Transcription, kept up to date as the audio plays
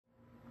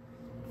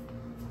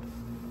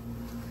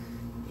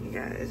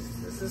guys.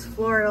 This is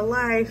Florida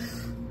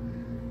life.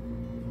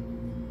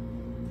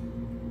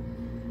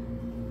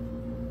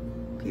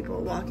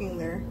 People walking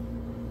their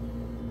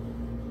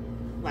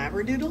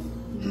labradoodle.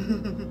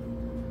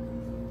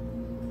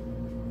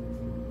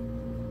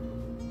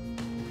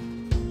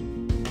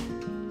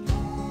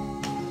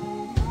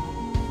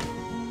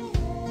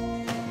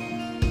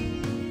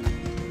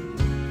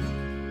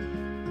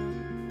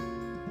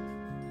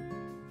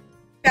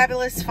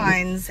 Fabulous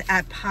finds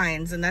at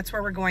Pines, and that's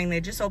where we're going.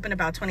 They just opened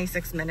about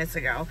 26 minutes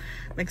ago.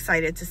 I'm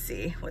excited to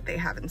see what they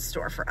have in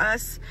store for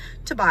us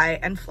to buy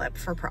and flip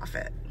for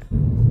profit.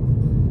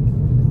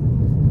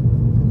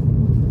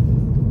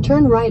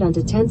 Turn right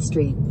onto 10th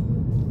Street.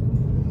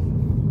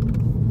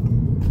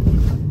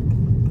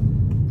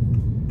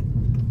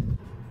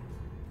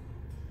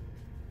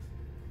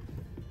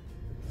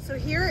 So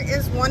here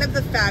is one of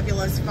the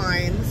fabulous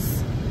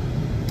finds.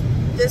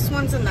 This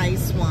one's a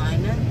nice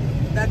one.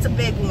 That's a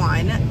big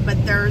one,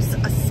 but there's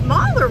a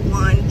smaller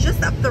one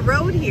just up the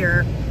road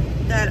here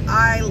that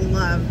I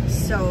love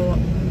so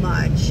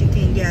much. You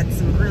can get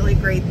some really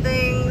great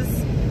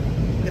things.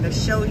 I'm gonna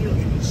show you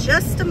in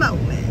just a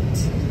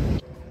moment.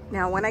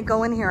 Now, when I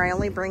go in here, I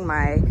only bring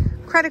my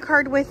credit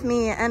card with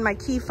me and my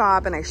key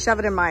fob, and I shove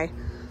it in my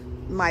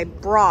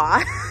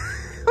bra.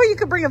 Or you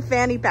could bring a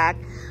fanny pack,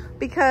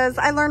 because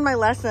I learned my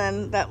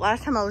lesson that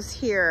last time I was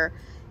here,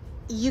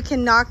 you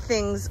can knock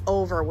things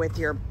over with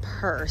your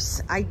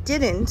purse. I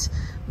didn't,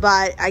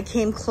 but I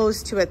came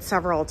close to it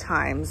several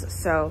times.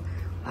 So,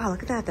 wow,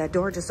 look at that. That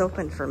door just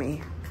opened for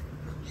me.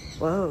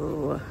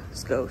 Whoa,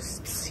 there's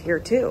ghosts here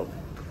too.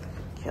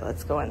 Okay,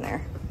 let's go in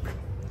there.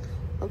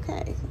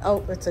 Okay.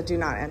 Oh, it's a do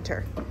not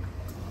enter.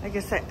 I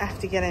guess I have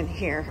to get in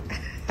here.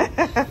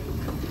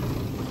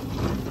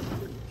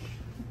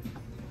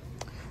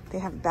 They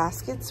have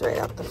baskets right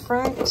out the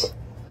front.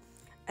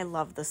 I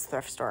love this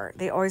thrift store.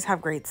 They always have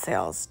great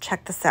sales.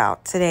 Check this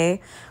out. Today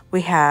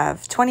we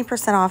have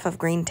 20% off of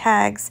green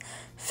tags,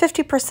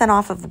 50%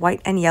 off of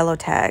white and yellow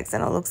tags,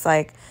 and it looks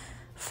like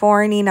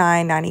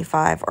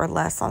 $49.95 or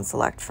less on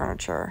select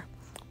furniture.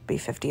 Be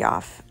 50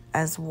 off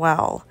as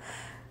well.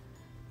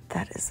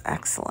 That is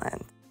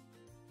excellent.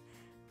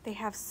 They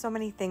have so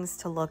many things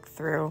to look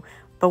through,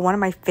 but one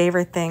of my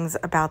favorite things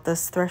about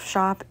this thrift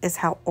shop is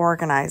how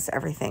organized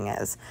everything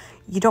is.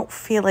 You don't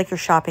feel like you're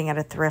shopping at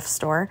a thrift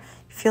store.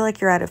 You feel like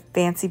you're at a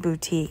fancy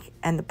boutique,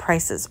 and the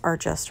prices are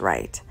just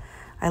right.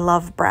 I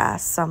love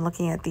brass, so I'm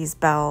looking at these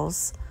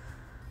bells.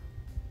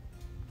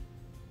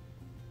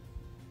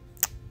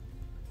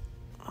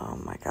 Oh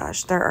my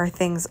gosh, there are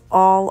things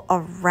all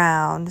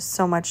around,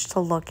 so much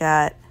to look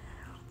at.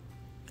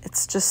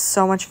 It's just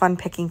so much fun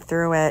picking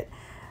through it.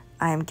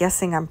 I'm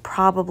guessing I'm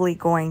probably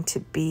going to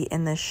be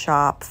in this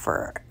shop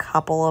for a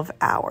couple of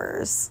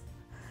hours.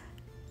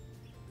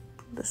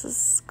 This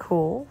is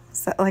cool.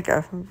 Is that like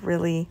a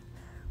really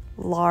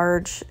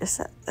large, is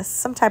that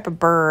some type of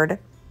bird?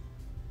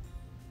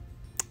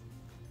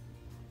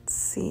 Let's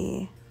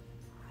see.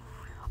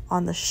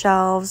 On the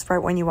shelves, right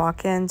when you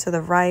walk in to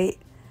the right,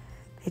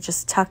 they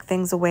just tuck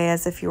things away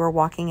as if you were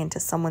walking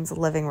into someone's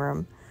living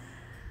room.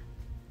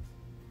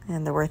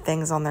 And there were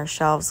things on their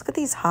shelves. Look at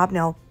these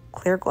hobnail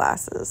clear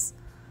glasses.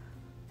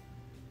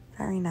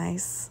 Very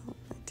nice.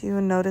 I do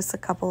notice a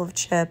couple of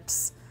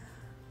chips,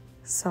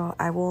 so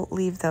I will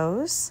leave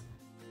those.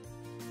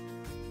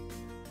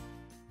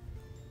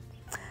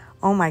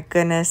 Oh my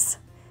goodness.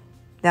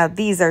 Now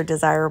these are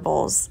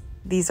desirables.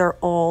 These are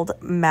old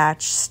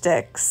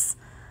matchsticks.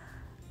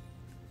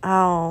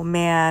 Oh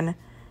man.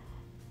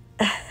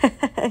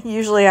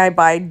 Usually I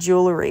buy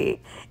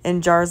jewelry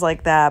in jars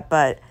like that,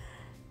 but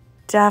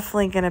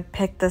definitely gonna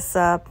pick this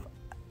up.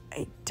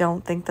 I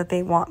don't think that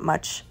they want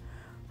much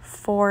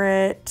for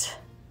it.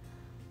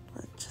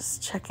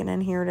 Just checking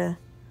in here to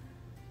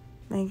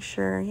make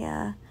sure.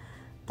 Yeah,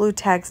 blue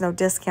tags, no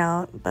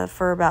discount, but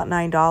for about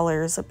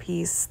 $9 a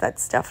piece,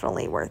 that's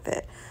definitely worth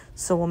it.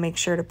 So we'll make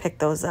sure to pick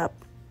those up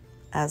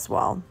as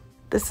well.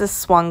 This is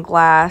swung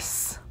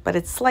glass, but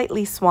it's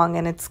slightly swung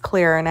and it's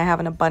clear, and I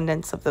have an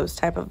abundance of those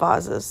type of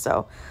vases,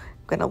 so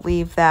I'm gonna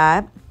leave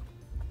that.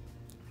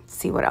 Let's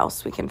see what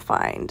else we can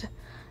find.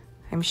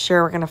 I'm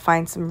sure we're going to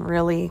find some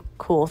really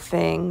cool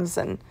things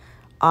and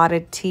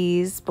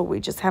oddities, but we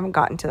just haven't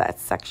gotten to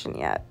that section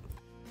yet.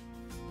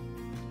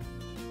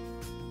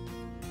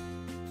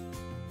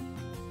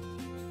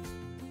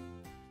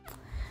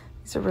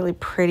 These are really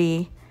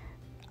pretty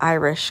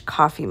Irish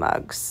coffee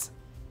mugs.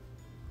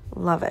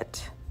 Love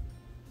it.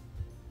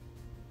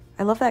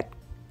 I love that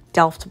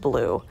Delft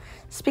blue.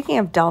 Speaking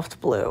of Delft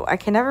blue, I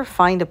can never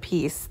find a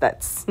piece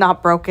that's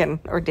not broken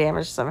or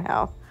damaged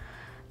somehow.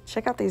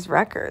 Check out these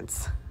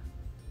records.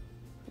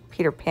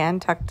 Peter Pan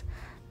tucked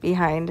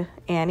behind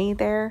Annie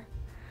there.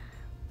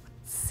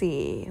 Let's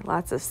see,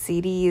 lots of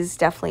CDs,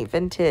 definitely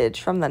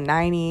vintage from the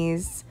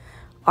 90s.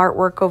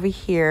 Artwork over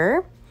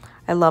here.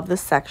 I love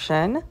this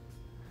section.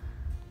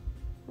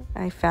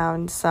 I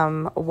found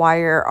some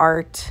wire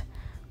art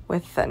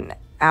with an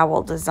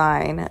owl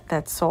design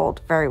that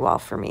sold very well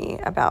for me,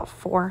 about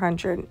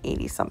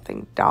 $480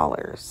 something.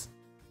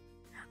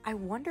 I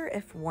wonder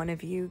if one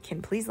of you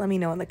can please let me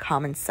know in the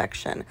comments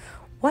section,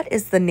 what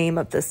is the name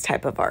of this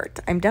type of art?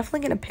 I'm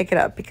definitely going to pick it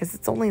up because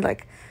it's only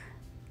like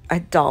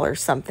 $1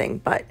 something,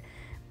 but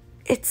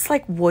it's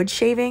like wood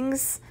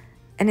shavings,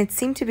 and it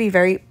seemed to be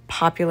very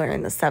popular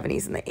in the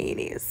 70s and the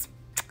 80s.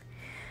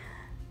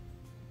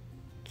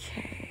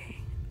 Okay.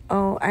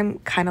 Oh, I'm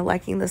kind of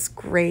liking this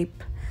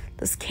grape,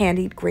 this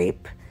candied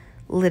grape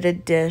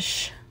lidded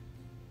dish,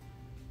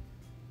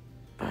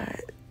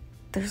 but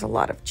there's a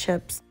lot of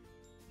chips.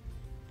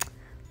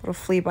 Little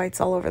flea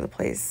bites all over the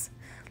place.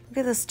 Look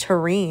at this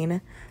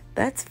terrine.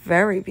 That's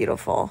very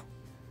beautiful.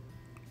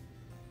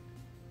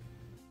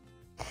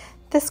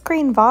 This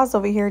green vase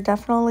over here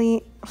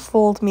definitely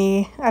fooled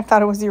me. I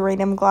thought it was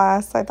uranium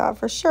glass. I thought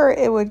for sure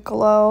it would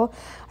glow.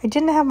 I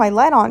didn't have my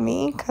light on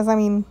me because, I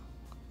mean,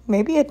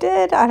 maybe it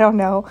did. I don't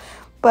know.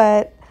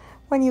 But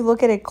when you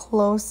look at it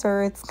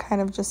closer, it's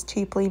kind of just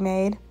cheaply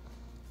made.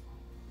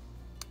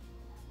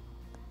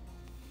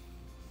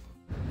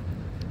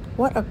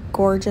 What a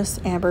gorgeous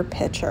amber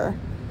pitcher.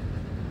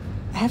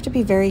 I have to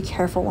be very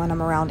careful when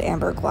I'm around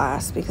amber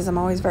glass because I'm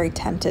always very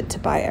tempted to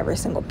buy every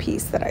single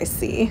piece that I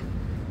see.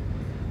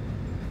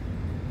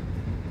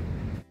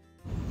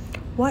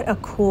 What a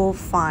cool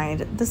find.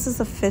 This is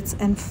a Fitz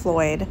and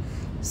Floyd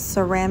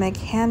ceramic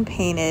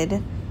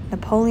hand-painted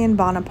Napoleon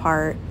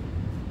Bonaparte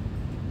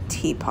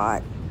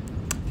teapot.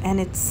 And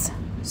it's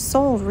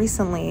sold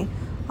recently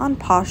on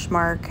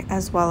Poshmark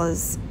as well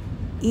as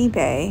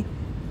eBay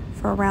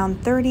for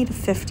around $30 to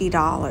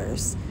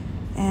 $50.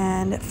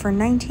 And for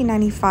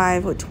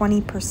 $19.95 with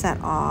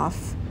 20%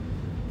 off,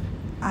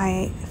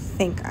 I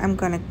think I'm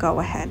gonna go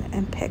ahead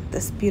and pick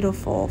this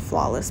beautiful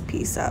flawless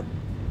piece up.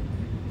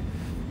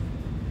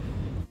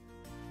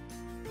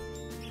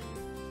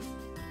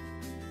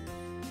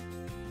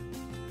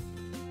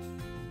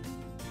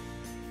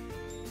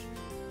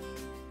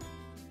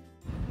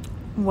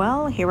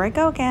 Well, here I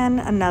go again,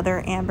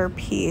 another amber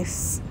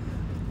piece.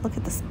 Look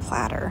at this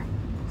platter,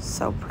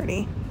 so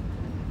pretty.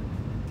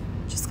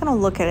 Just gonna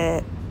look at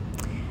it.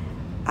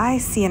 I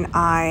see an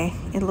eye.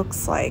 It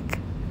looks like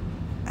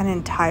an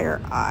entire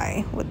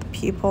eye with the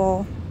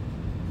pupil.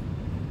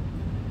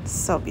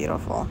 So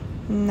beautiful.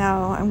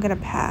 No, I'm gonna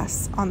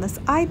pass on this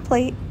eye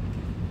plate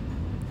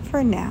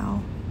for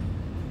now.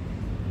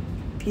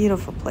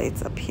 Beautiful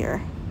plates up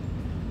here.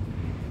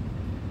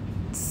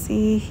 Let's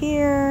see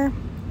here.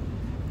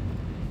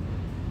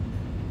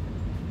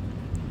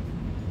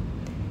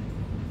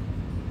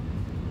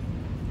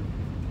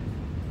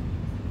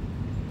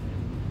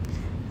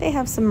 They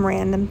have some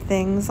random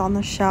things on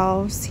the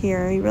shelves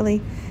here. You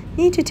really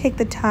need to take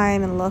the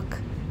time and look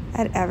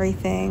at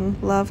everything.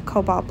 Love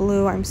cobalt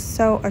blue. I'm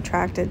so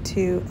attracted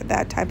to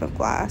that type of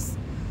glass.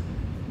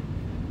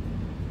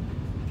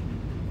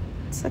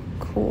 It's a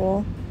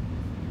cool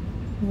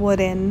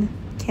wooden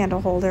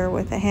candle holder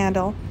with a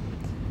handle.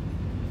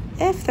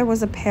 If there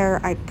was a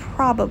pair, I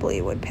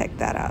probably would pick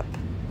that up.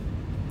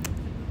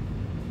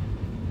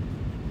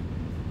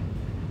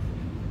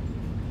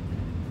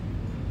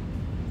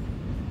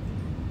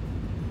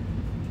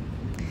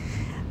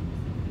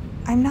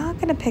 I'm not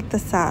going to pick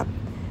this up,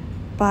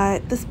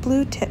 but this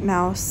blue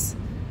titmouse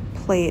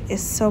plate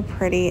is so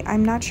pretty.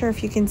 I'm not sure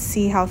if you can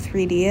see how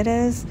 3D it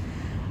is.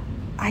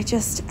 I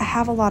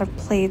have a lot of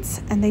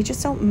plates and they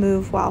just don't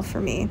move well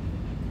for me.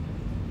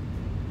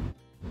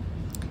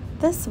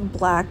 This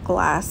black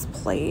glass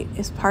plate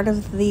is part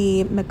of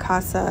the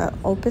Mikasa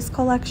Opus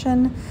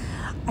collection.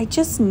 I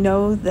just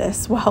know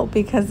this well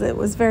because it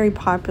was very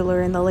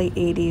popular in the late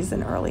 80s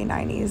and early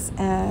 90s,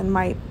 and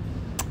my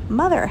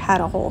mother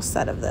had a whole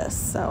set of this,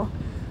 so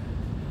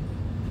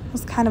it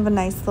was kind of a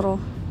nice little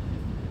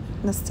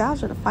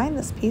nostalgia to find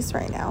this piece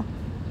right now.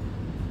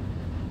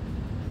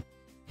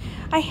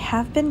 I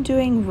have been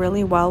doing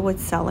really well with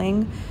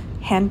selling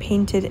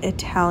hand-painted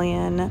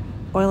Italian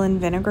oil and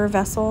vinegar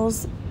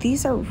vessels.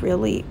 These are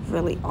really,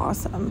 really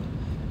awesome.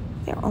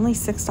 They're only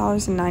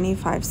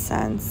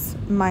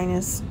 $6.95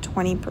 minus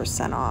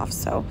 20% off,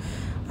 so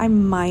I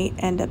might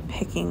end up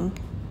picking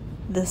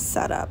this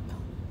setup.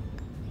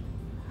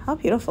 How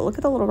beautiful. Look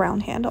at the little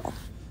round handle.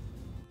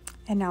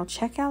 And now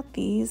check out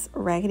these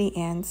Raggedy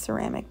Ann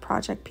ceramic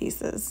project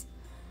pieces.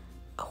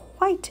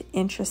 Quite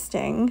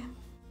interesting.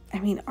 I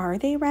mean, are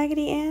they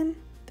Raggedy Ann?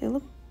 They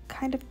look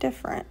kind of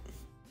different.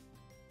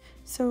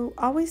 So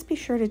always be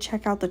sure to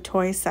check out the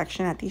toy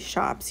section at these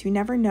shops. You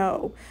never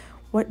know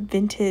what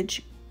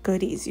vintage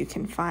goodies you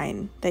can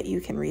find that you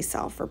can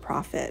resell for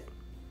profit.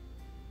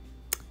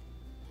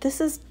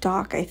 This is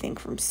Doc, I think,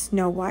 from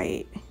Snow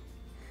White,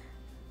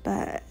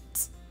 but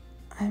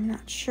I'm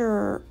not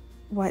sure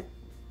what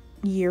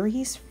year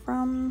he's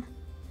from,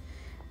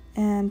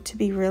 and to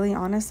be really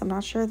honest, I'm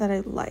not sure that I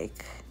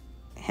like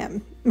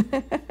him.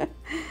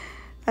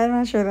 I'm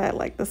not sure that I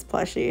like this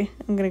plushie.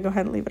 I'm gonna go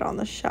ahead and leave it on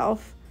the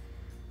shelf.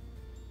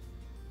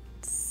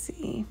 Let's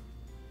see.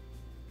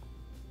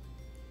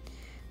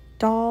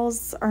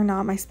 Dolls are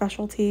not my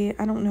specialty.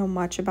 I don't know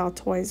much about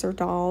toys or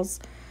dolls,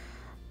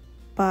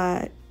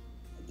 but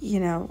you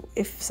know,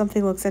 if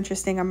something looks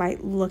interesting, I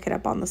might look it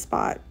up on the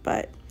spot,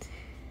 but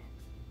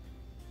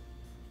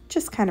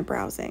just kind of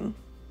browsing.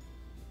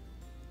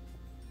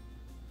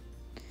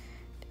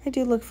 I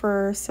do look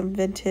for some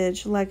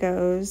vintage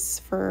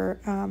Legos for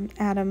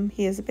Adam.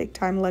 He is a big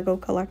time Lego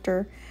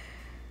collector.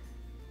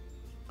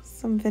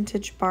 Some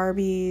vintage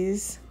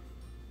Barbies.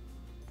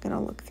 I'm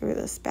gonna look through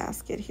this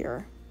basket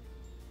here.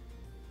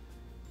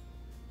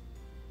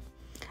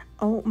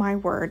 Oh my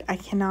word, I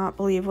cannot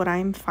believe what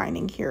I'm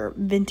finding here.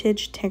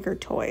 Vintage Tinker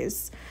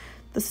Toys.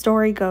 The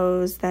story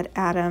goes that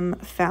Adam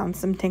found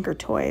some Tinker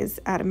Toys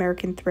at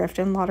American Thrift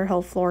in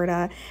Lauderhill,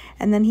 Florida,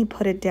 and then he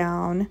put it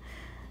down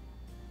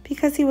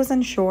because he was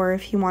unsure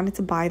if he wanted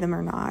to buy them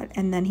or not.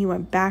 And then he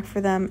went back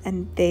for them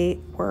and they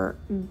were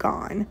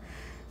gone.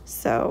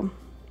 So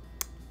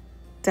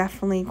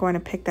definitely going to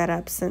pick that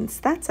up since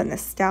that's a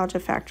nostalgia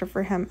factor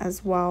for him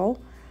as well.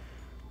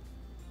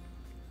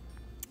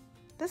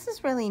 This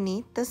is really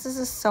neat. This is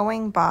a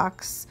sewing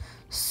box,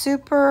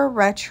 super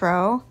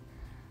retro,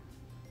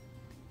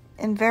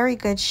 in very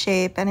good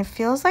shape, and it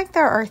feels like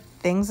there are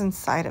things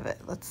inside of it.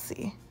 Let's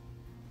see.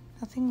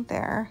 Nothing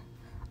there.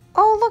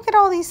 Oh, look at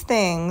all these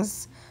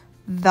things.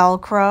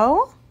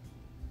 Velcro.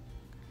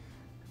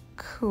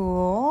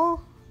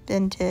 Cool.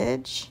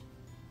 Vintage.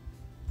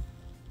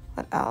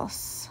 What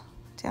else?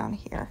 Down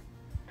here.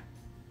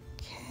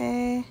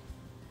 Okay.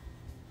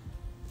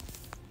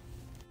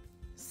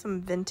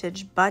 Some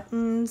vintage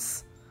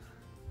buttons.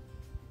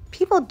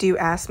 People do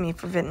ask me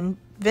for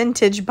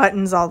vintage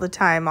buttons all the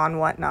time on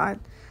Whatnot.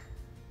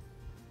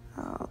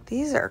 Oh,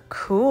 these are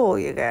cool,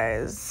 you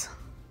guys.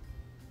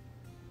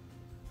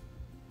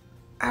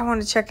 I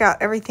want to check out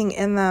everything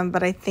in them,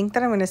 but I think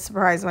that I'm going to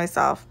surprise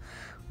myself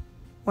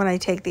when I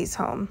take these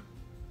home.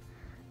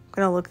 I'm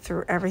going to look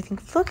through everything.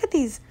 Look at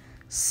these.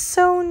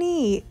 So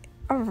neat.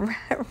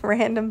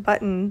 Random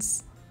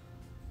buttons.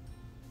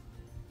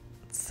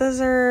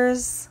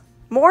 Scissors.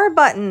 More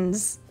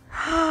buttons.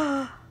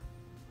 Wow.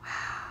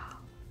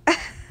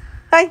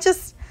 I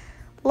just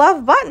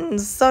love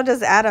buttons. So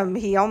does Adam.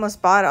 He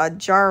almost bought a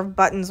jar of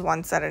buttons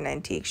once at an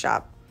antique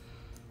shop.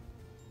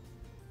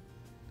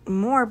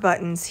 More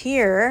buttons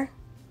here.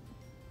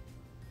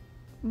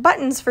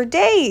 Buttons for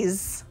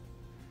days.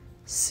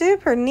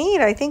 Super neat.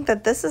 I think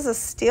that this is a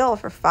steal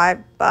for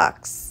 $5.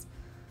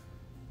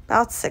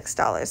 About $6,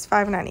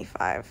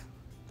 $5.95.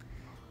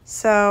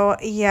 So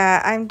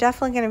yeah, I'm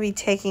definitely going to be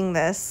taking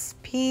this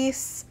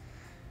piece.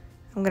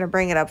 I'm going to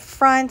bring it up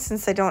front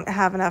since I don't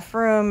have enough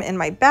room in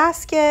my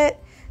basket.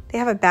 They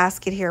have a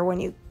basket here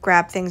when you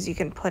grab things, you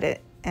can put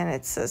it and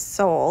it says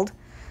sold.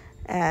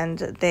 And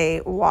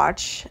they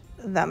watch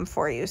them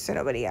for you so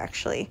nobody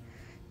actually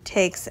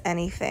takes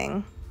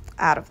anything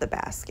out of the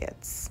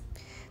baskets.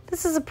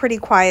 This is a pretty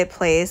quiet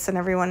place and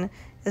everyone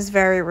is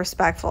very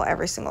respectful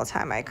every single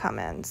time I come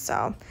in. So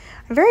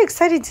I'm very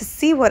excited to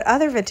see what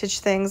other vintage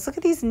things. Look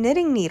at these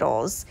knitting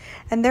needles,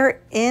 and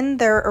they're in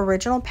their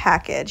original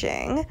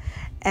packaging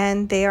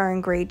and they are in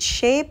great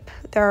shape.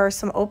 There are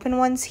some open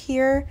ones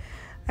here.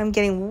 I'm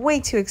getting way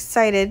too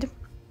excited.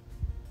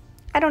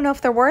 I don't know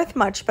if they're worth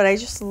much, but I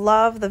just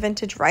love the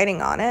vintage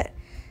writing on it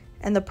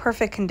and the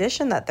perfect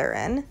condition that they're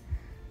in.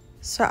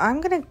 So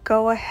I'm gonna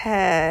go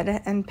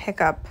ahead and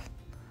pick up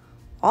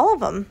all of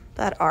them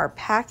that are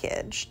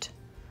packaged.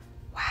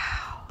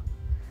 Wow.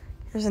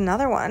 Here's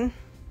another one.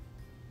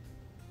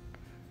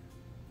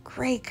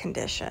 Great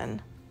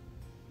condition.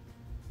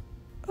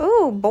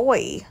 Oh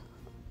boy.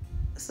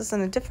 This is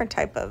in a different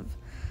type of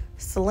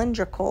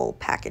cylindrical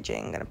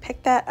packaging. I'm gonna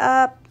pick that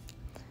up.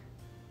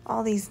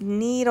 All these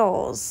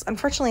needles.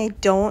 Unfortunately, I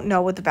don't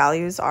know what the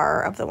values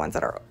are of the ones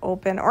that are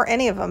open or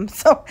any of them.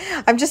 So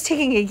I'm just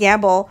taking a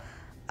gamble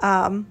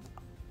on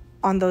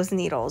those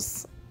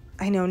needles.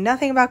 I know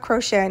nothing about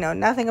crochet. I know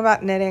nothing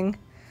about knitting.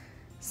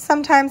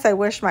 Sometimes I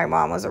wish my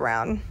mom was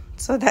around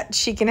so that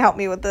she can help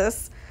me with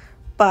this,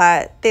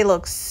 but they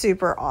look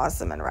super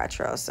awesome and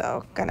retro,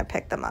 so I'm gonna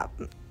pick them up.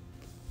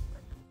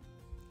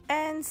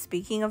 And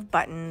speaking of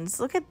buttons,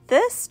 look at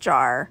this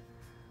jar.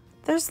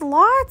 There's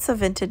lots of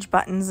vintage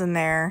buttons in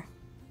there.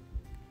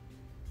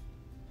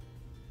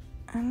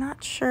 I'm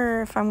not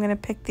sure if I'm gonna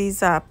pick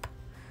these up.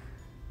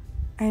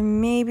 I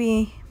may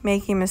be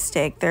making a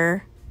mistake.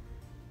 They're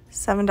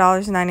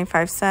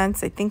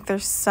 $7.95. I think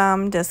there's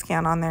some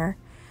discount on there.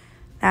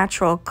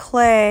 Natural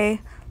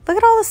clay. Look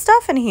at all the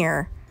stuff in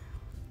here.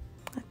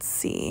 Let's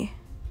see.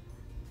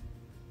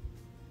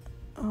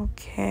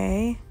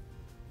 Okay.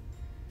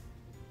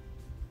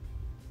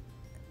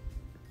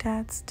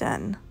 That's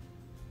done.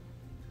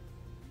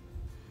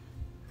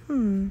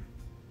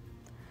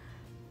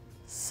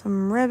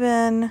 Some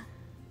ribbon.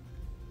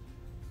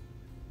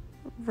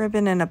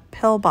 Ribbon in a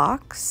pill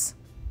box.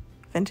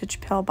 Vintage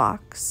pill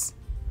box.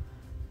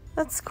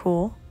 That's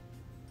cool.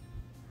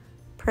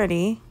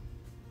 Pretty.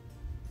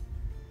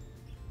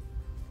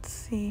 Let's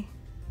see.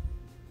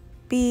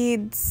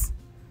 Beads.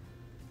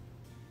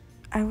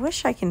 I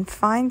wish I can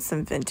find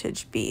some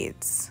vintage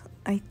beads.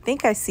 I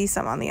think I see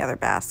some on the other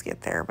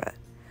basket there, but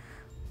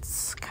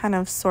let's kind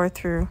of sort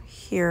through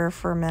here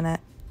for a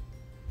minute.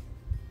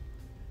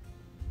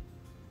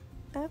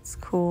 That's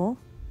cool.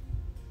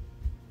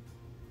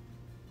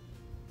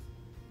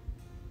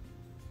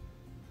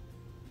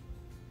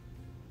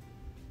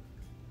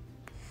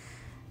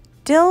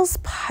 Dill's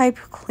pipe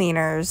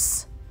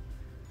cleaners.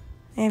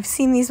 I've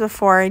seen these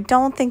before. I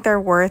don't think they're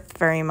worth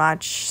very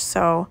much,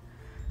 so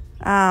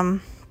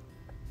I'm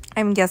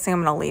guessing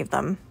I'm going to leave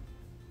them.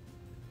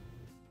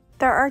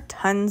 There are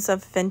tons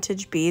of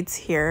vintage beads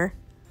here.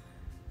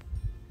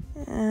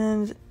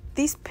 And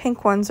these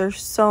pink ones are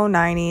so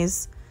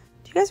 90s.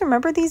 Do you guys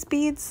remember these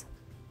beads?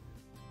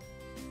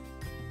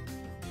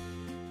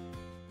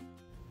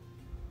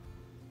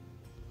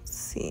 Let's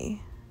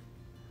see.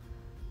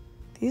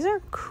 These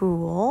are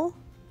cool.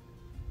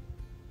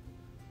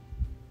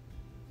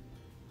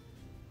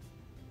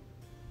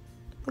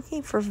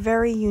 Looking for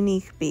very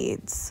unique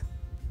beads.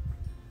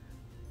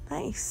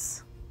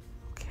 Nice.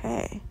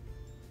 Okay.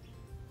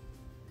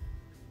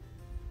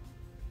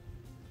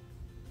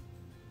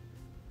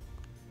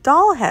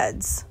 Doll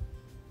heads.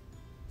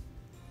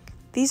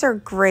 These are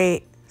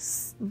great.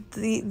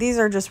 These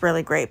are just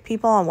really great.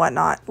 People on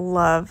Whatnot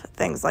love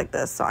things like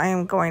this, so I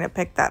am going to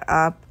pick that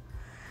up.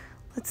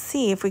 Let's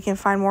see if we can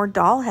find more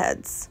doll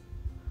heads.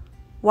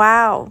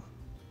 Wow.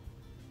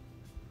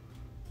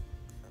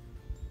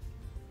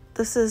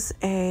 This is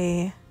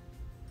a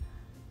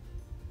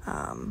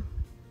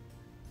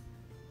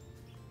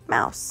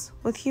mouse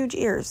with huge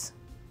ears.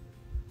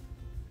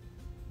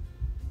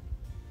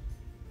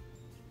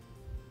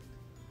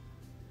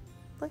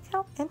 Look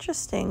how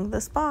interesting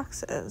this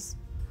box is.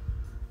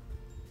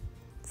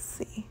 Let's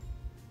see.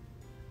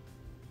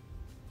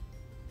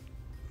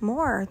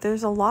 More.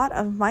 There's a lot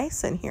of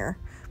mice in here.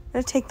 I'm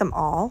going to take them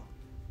all.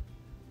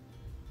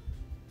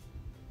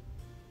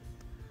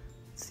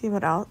 Let's see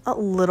what else. A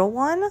little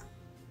one.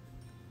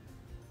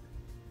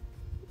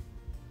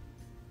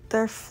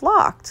 They're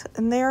flocked,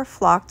 and they are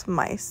flocked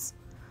mice.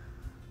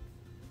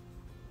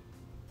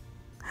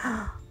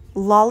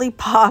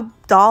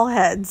 Lollipop doll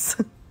heads.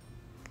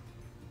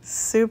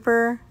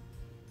 Super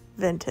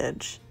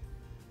vintage.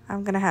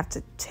 I'm gonna have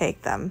to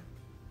take them.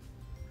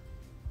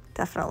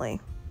 Definitely.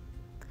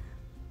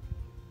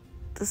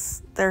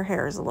 Their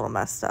hair is a little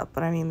messed up,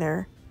 but I mean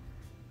they're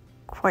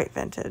quite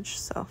vintage,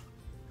 so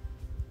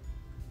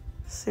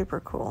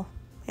super cool.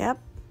 Yep.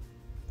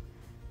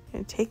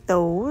 Gonna take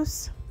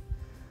those.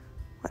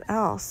 What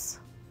else?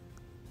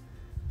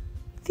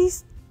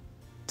 These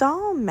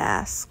doll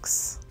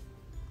masks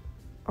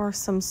or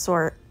some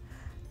sort.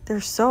 They're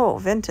so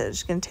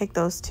vintage. Gonna take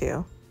those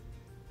too.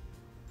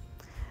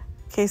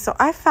 Okay, so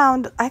I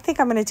think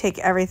I'm gonna take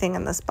everything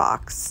in this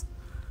box.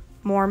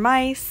 More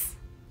mice.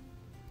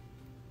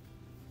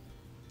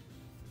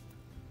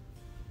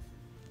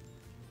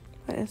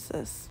 What is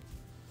this?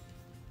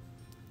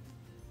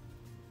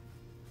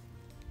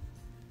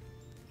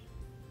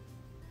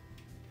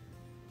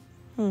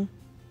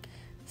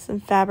 Some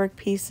fabric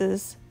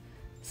pieces.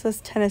 It says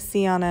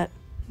Tennessee on it.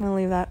 I'm gonna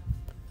leave that.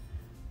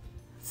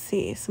 Let's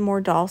see, some more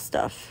doll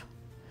stuff.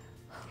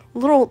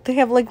 They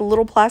have like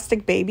little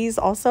plastic babies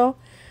also.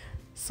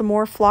 Some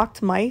more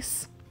flocked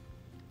mice.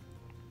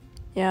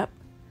 Yep.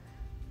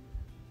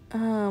 I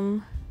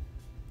don't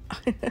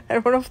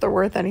know if they're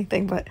worth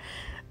anything, but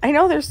I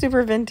know they're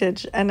super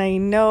vintage, and I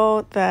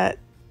know that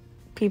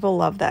people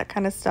love that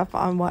kind of stuff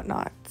on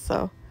Whatnot.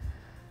 So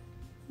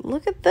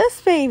look at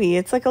this baby.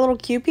 It's like a little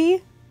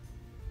Cupid.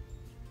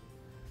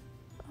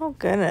 Oh,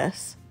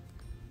 goodness.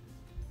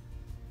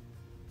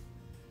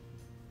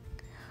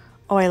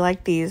 Oh, I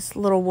like these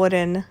little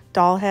wooden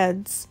doll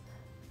heads,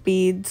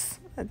 beads.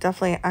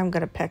 Definitely, I'm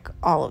going to pick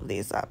all of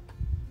these up.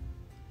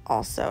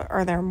 Also,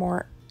 are there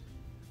more?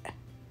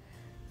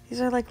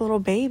 These are like little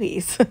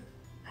babies.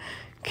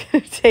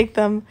 Gonna take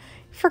them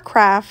for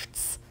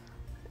crafts.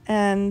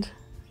 And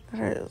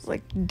what are those,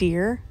 like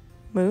deer,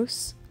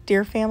 moose,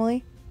 deer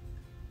family.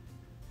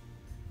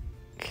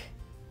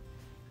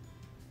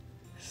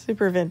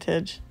 Super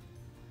vintage.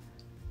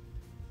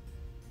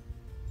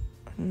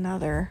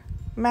 Another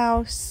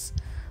mouse.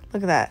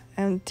 Look at that.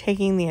 I'm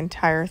taking the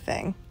entire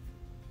thing.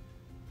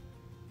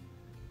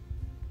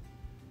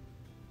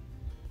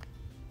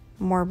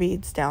 More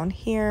beads down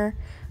here.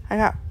 I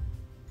got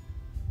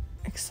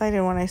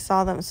excited when I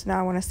saw them, so now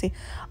I want to see.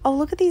 Oh,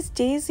 look at these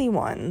daisy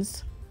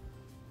ones.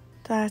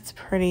 That's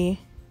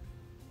pretty.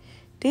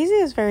 Daisy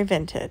is very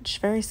vintage,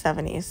 very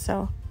 70s,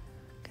 so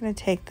I'm gonna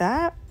take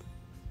that.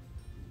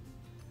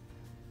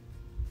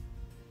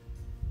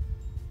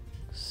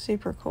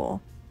 Super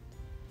cool.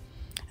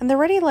 And they're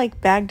already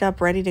like bagged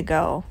up, ready to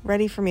go,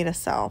 ready for me to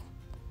sell.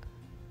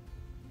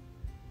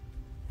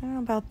 I don't know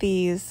about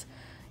these.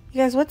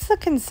 You guys, what's the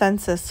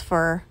consensus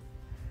for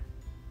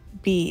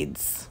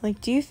beads?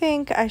 Like, do you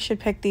think I should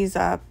pick these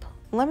up?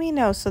 Let me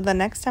know, so the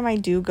next time I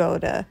do go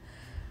to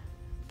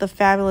the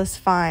Fabulous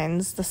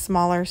Finds, the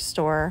smaller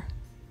store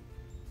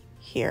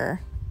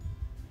here,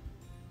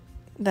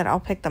 then I'll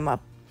pick them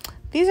up.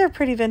 These are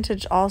pretty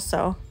vintage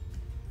also.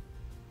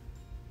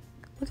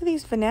 Look at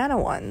these banana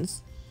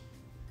ones.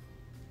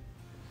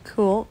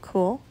 Cool,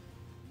 cool.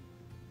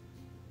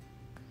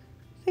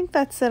 I think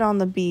that's it on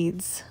the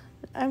beads.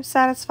 I'm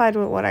satisfied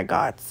with what I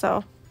got, so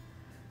I'm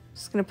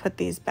just gonna put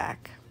these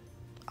back.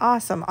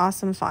 Awesome,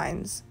 awesome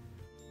finds.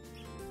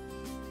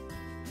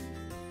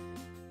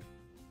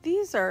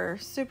 These are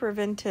super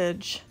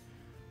vintage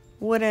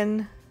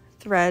wooden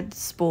thread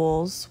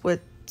spools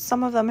with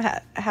some of them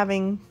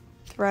having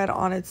thread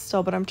on it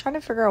still, but I'm trying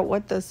to figure out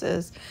what this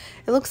is.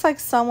 It looks like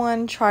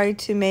someone tried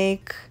to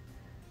make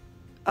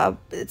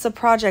it's a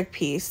project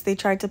piece. They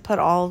tried to put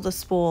all the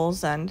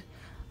spools and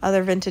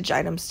other vintage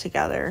items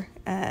together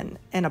and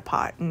in a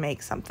pot and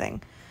make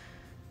something,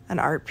 an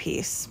art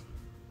piece.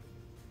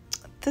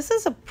 This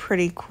is a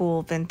pretty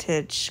cool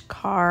vintage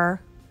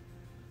car,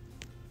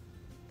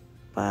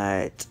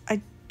 but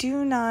I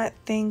do not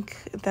think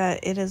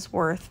that it is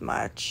worth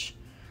much.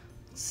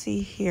 Let's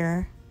see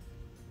here.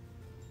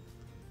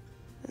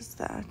 What is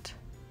that?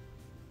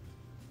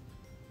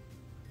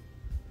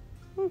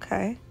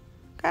 Okay,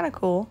 kind of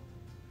cool.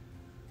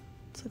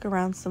 Let's look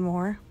around some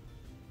more.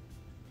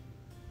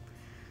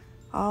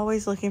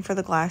 Always looking for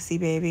the glassy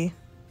baby.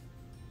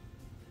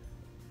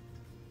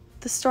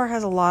 This store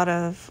has a lot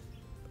of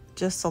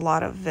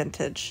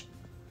vintage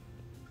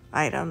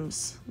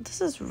items.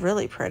 This is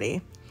really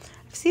pretty.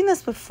 I've seen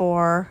this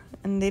before,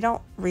 and they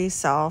don't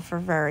resell for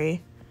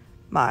very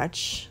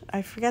much.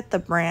 I forget the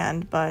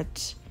brand,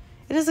 but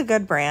it is a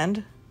good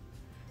brand.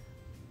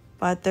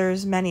 But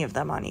there's many of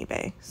them on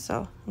eBay,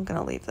 so I'm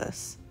gonna leave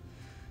this.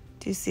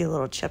 Do you see a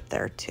little chip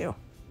there too?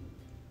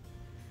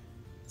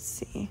 Let's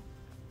see.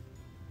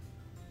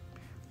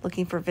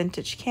 Looking for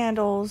vintage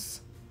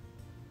candles.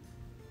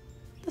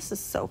 This is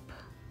soap.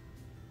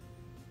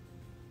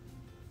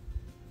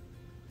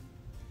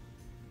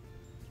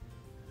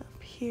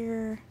 Up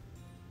here.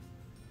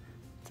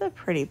 It's a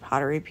pretty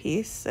pottery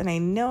piece, and I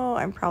know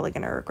I'm probably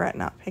gonna regret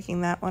not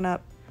picking that one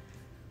up.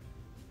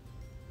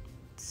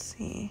 Let's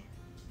see.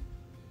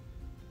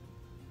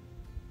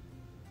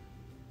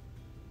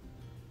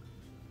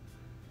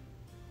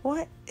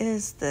 What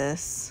is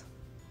this?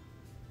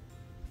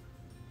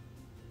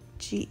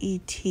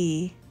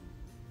 GET.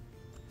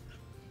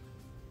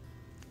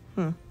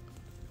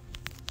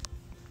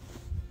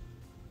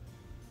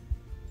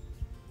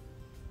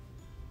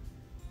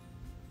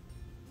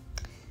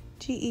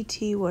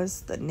 GET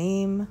was the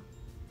name,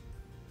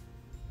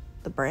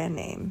 the brand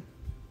name.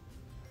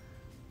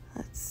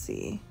 Let's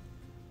see.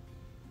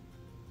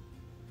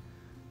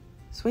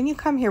 So when you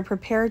come here,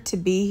 prepare to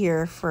be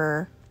here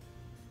for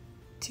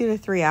 2 to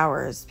 3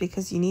 hours,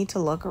 because you need to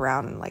look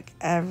around in like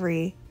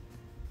every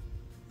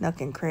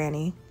nook and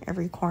cranny,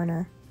 every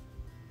corner.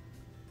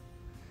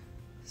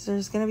 So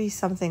there's gonna be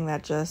something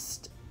that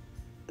just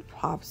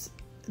pops.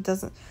 It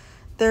doesn't,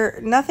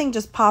 nothing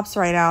just pops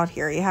right out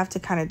here. You have to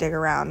kind of dig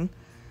around.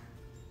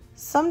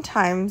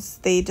 Sometimes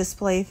they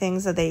display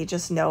things that they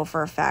just know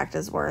for a fact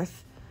is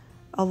worth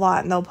a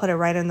lot, and they'll put it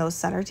right in those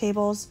center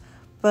tables.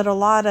 But a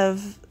lot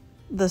of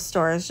the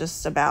store is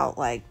just about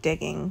like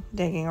digging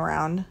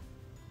around.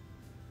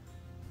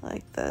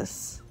 Like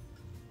this.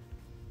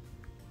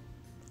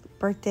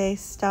 Birthday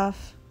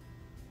stuff.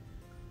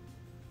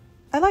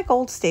 I like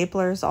old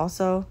staplers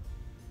also.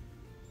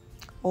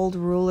 Old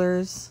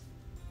rulers.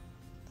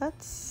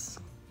 That's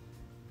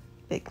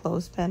big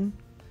clothespin.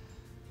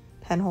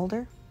 Pen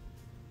holder.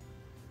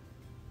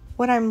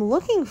 What I'm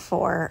looking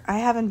for, I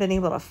haven't been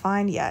able to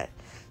find yet.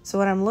 So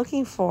what I'm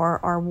looking for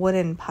are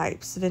wooden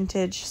pipes,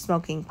 vintage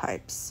smoking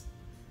pipes.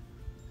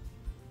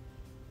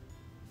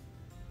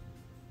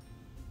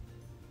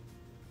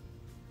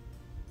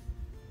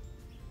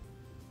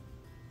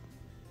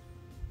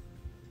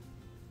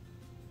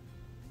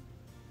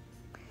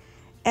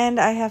 And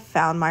I have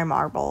found my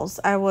marbles.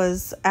 I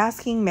was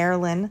asking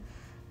Marilyn,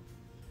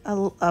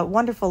 a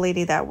wonderful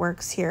lady that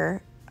works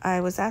here,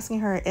 I was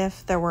asking her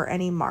if there were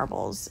any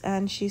marbles,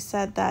 and she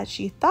said that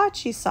she thought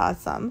she saw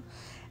some,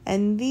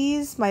 and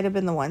these might have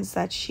been the ones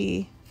that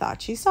she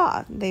thought she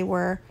saw. They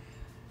were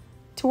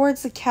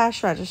towards the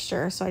cash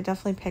register, so I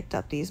definitely picked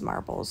up these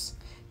marbles.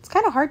 It's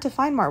kind of hard to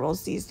find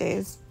marbles these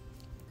days.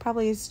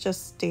 Probably it's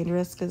just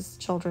dangerous because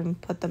children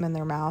put them in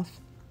their mouth.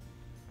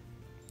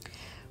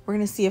 We're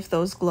going to see if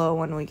those glow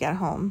when we get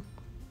home.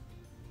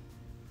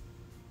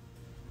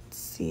 Let's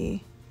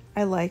see.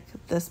 I like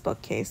this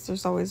bookcase.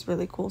 There's always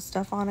really cool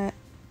stuff on it.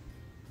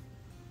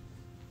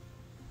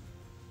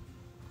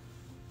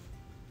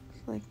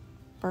 Like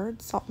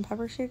birds, salt and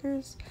pepper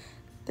shakers.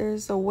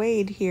 There's a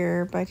Wade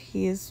here, but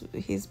he's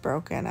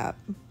broken up.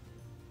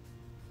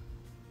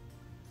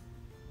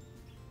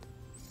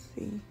 Let's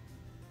see.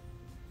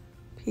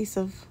 Piece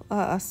of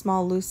a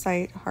small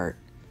lucite heart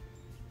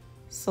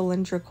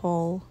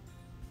cylindrical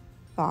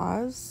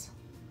vase.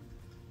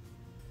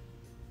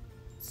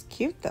 It's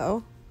cute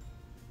though.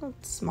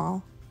 It's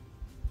small.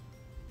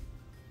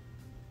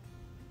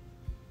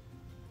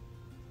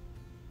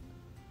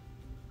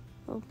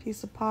 Little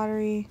piece of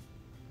pottery.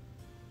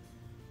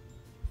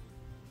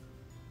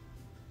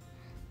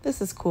 This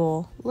is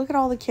cool. Look at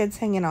all the kids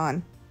hanging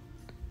on.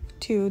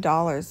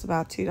 $2,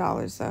 about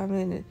 $2. I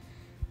mean,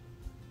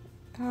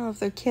 I don't know if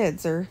they're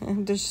kids or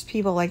there's just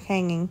people like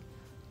hanging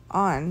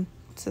on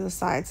to the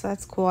side. So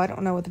that's cool. I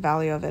don't know what the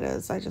value of it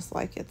is. I just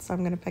like it, so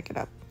I'm going to pick it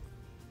up.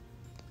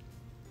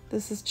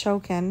 This is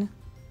Chokin.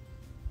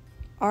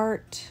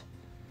 Art.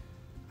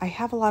 I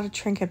have a lot of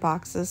trinket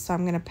boxes, so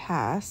I'm going to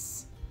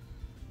pass.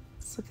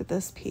 Let's look at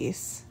this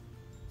piece.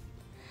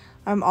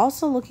 I'm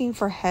also looking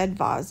for head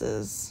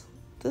vases.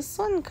 This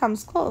one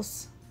comes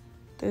close.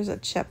 There's a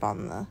chip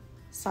on the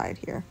side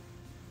here.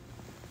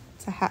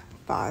 It's a hat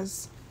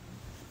vase.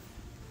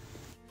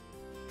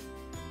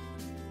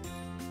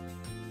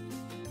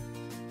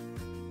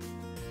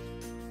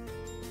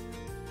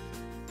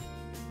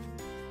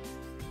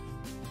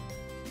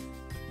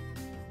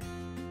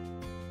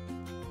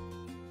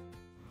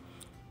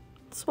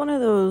 It's one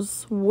of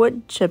those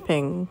wood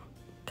chipping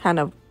kind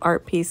of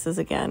art pieces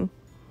again.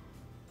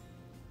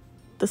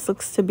 This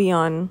looks to be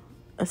on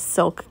a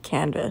silk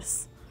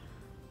canvas.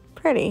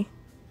 Pretty.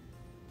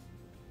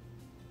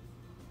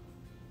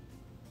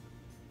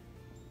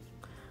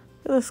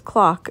 Look at this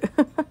clock.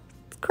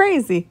 It's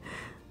crazy.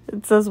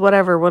 It says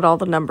whatever with all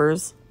the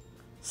numbers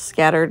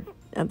scattered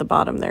at the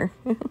bottom there.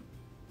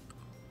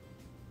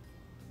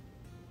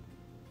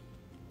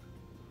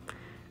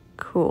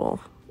 Cool.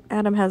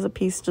 Adam has a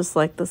piece just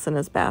like this in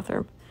his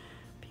bathroom.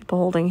 People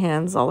holding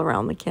hands all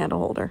around the candle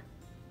holder.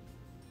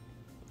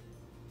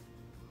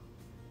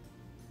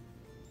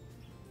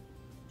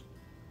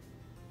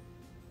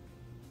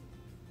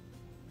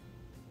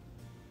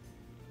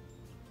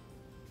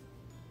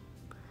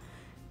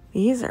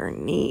 These are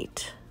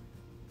neat.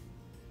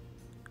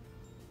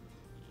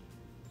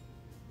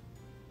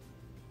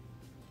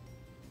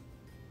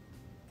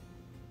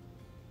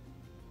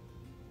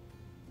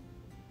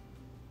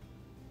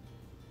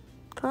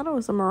 Thought it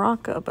was a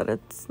maraca, but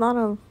it's not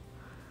a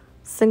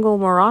single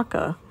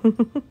maraca.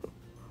 Look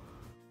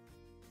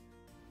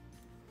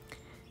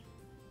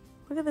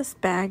at this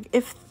bag.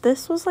 If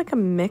this was like a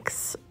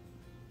mix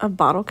of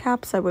bottle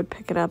caps, I would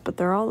pick it up, but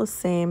they're all the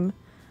same.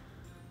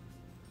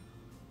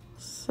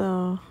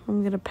 So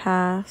I'm gonna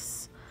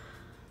pass.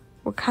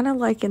 We're kind of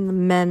like in the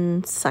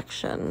men's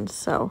section.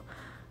 So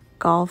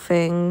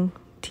golfing,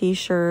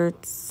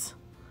 t-shirts,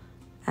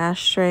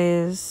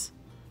 ashtrays,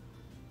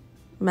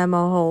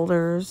 memo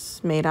holders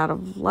made out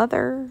of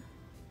leather.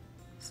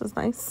 This is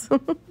nice.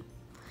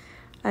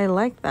 I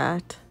like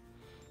that.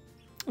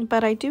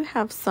 But I do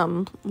have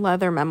some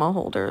leather memo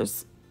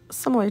holders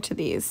similar to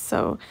these,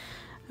 so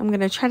I'm going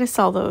to try to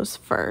sell those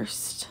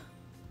first.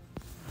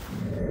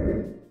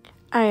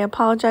 I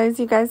apologize,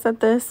 you guys,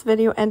 that this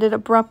video ended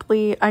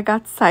abruptly. I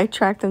got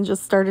sidetracked and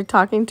just started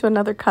talking to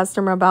another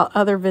customer about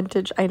other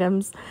vintage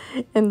items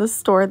in the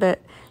store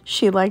that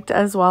she liked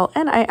as well.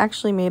 And I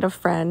actually made a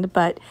friend,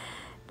 but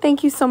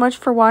thank you so much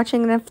for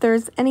watching. And if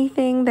there's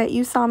anything that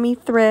you saw me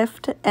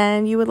thrift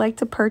and you would like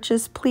to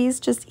purchase, please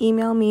just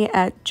email me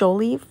at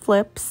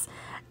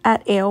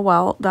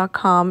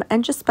jolieflips@aol.com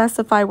and just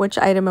specify which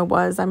item it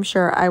was. I'm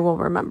sure I will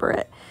remember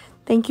it.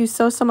 Thank you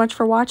so much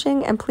for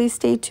watching, and please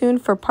stay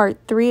tuned for part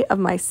 3 of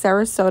my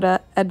Sarasota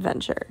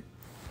adventure.